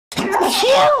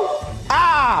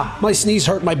Ah! My sneeze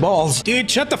hurt my balls. Dude,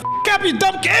 shut the f up, you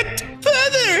dumb kid!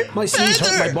 Father! My sneeze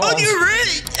hurt my balls. On your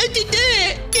right! I did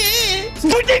that!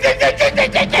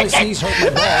 My sneeze hurt my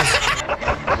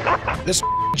balls. This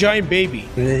giant baby.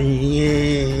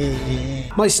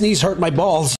 My sneeze hurt my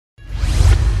balls.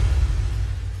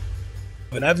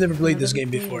 But I've never played this game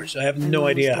before, so I have no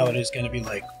idea how it is gonna be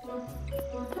like.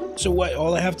 So what,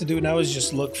 all I have to do now is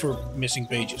just look for missing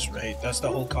pages, right? That's the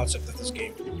whole concept of this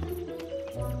game.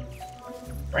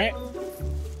 Right?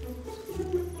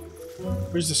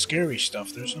 Where's the scary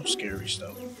stuff? There's no scary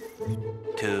stuff.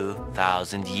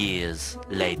 2,000 years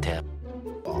later.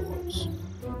 Follows.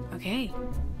 Okay,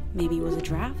 maybe it was a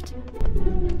draft?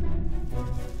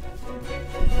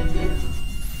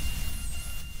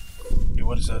 Hey,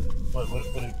 what is that? What?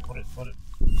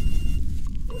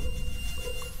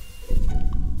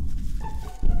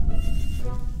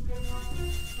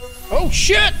 Oh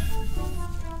shit!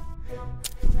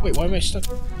 Wait, why am I stuck?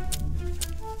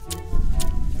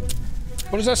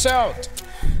 What does that sound?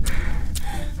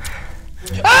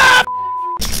 Ah!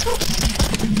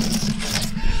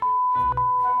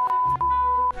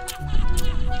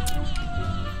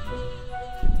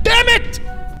 Damn it!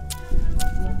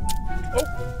 Oh.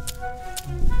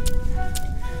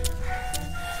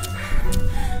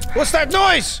 What's that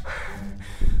noise?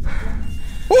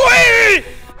 Wait!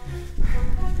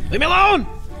 Leave me alone!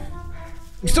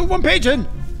 I'm still one page in.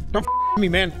 Don't f me,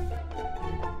 man.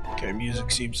 Okay, music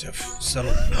seems to have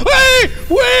settled. Wait!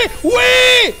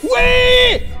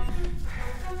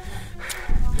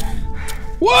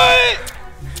 What?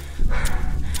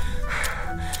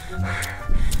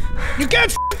 You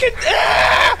can't fucking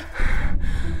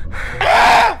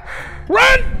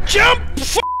run, jump,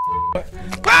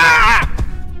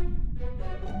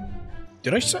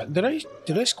 Did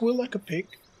I squeal like a pig?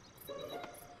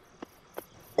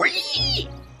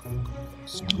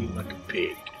 Squeal like a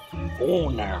pig. Oh,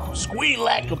 now squeal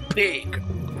like a pig.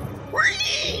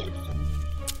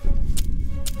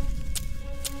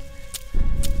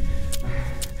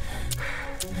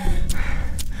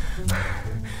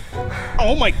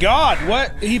 Oh my God!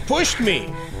 What? He pushed me.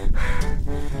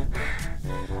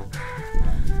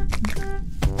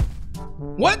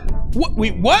 What? What?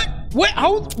 Wait, what? What?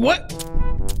 How? What?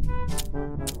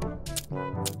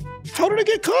 How did I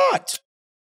get caught?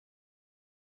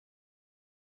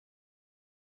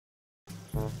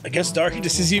 I guess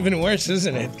darkness is even worse,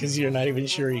 isn't it? Because you're not even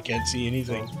sure, you can't see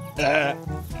anything.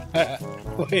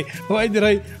 Wait, why do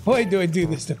I do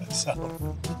this to myself?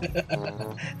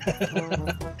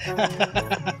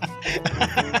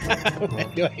 Why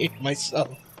do I hate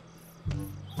myself?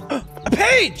 A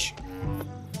page!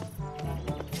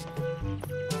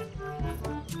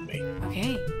 Wait.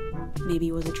 Okay, maybe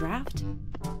it was a draft?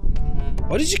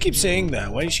 Why did you keep saying that?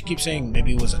 Why did you keep saying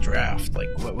maybe it was a draft? Like,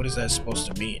 what is that supposed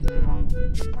to mean?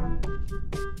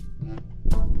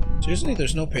 Seriously,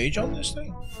 there's no page on this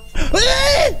thing?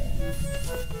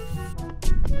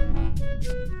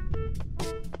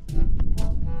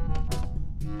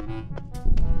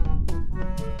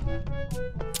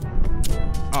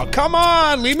 Oh, come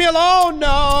on! Leave me alone!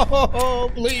 No!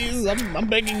 Please, I'm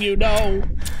begging you, no!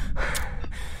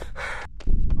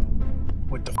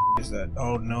 What the f is that?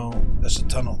 Oh no, that's a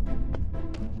tunnel.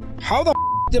 How the f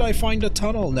did I find a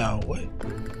tunnel now? What?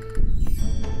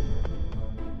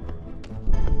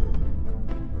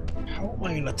 How am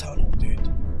I in a tunnel, dude?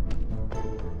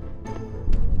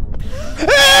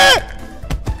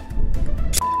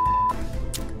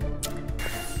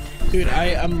 Dude,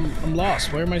 I'm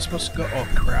lost. Where am I supposed to go? Oh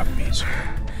crap, he's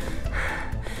here.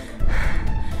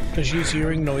 Because she's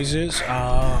hearing noises.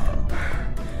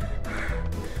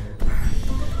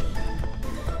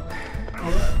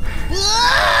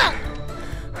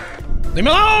 Leave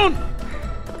me alone!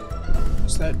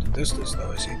 What's that distance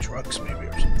though? I see trucks maybe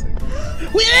or something.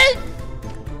 Wait!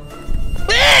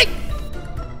 Wait!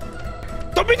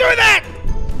 Don't be doing that!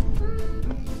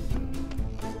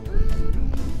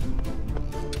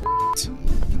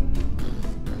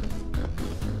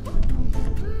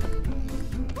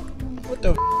 What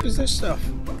the f is this stuff?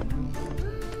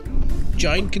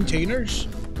 Giant containers?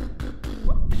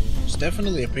 There's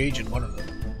definitely a page in one of them.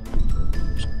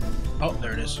 Oh,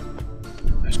 there it is.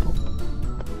 That's cool.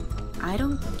 I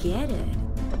don't get it.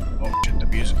 Oh shit, the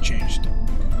music changed.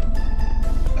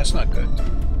 That's not good.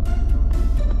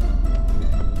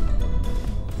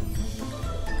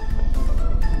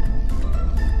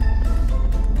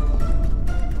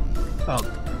 Oh.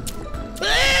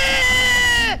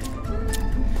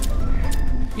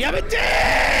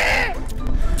 Yabba-dee!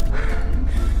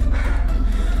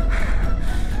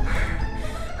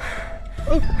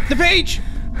 Oh, the page!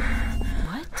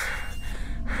 What?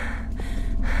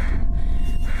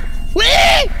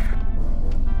 Wee!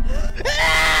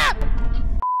 Ah!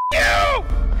 You!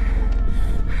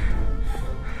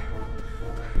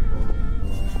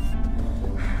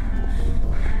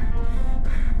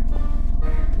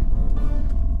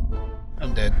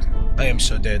 I'm dead. I am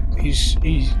so dead. This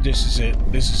is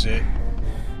it. This is it.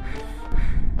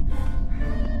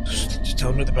 Did you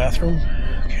tell him to the bathroom?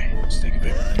 Okay, let's take a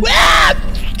bit. Ah!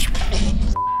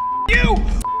 You!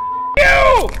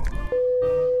 You!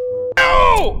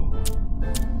 No!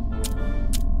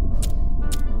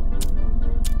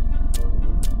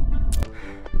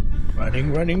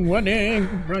 Running, running,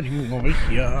 running, running over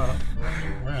here.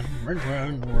 Run, run,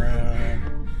 run,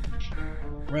 run.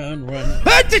 Run, run.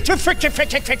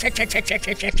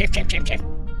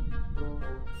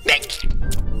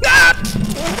 Ah!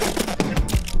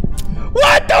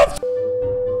 What the f?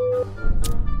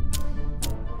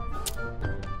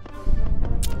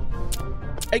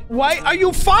 Hey, why are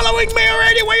you following me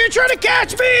already? Why are you trying to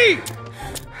catch me? It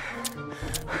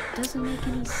doesn't make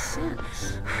any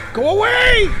sense. Go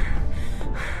away!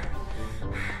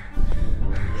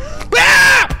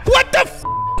 Ah! What the f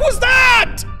was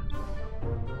that?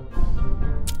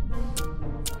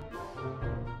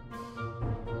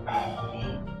 F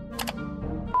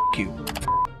you.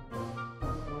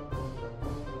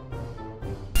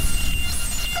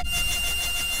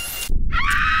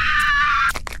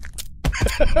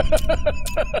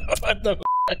 What the f?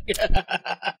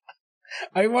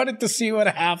 I wanted to see what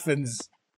happens.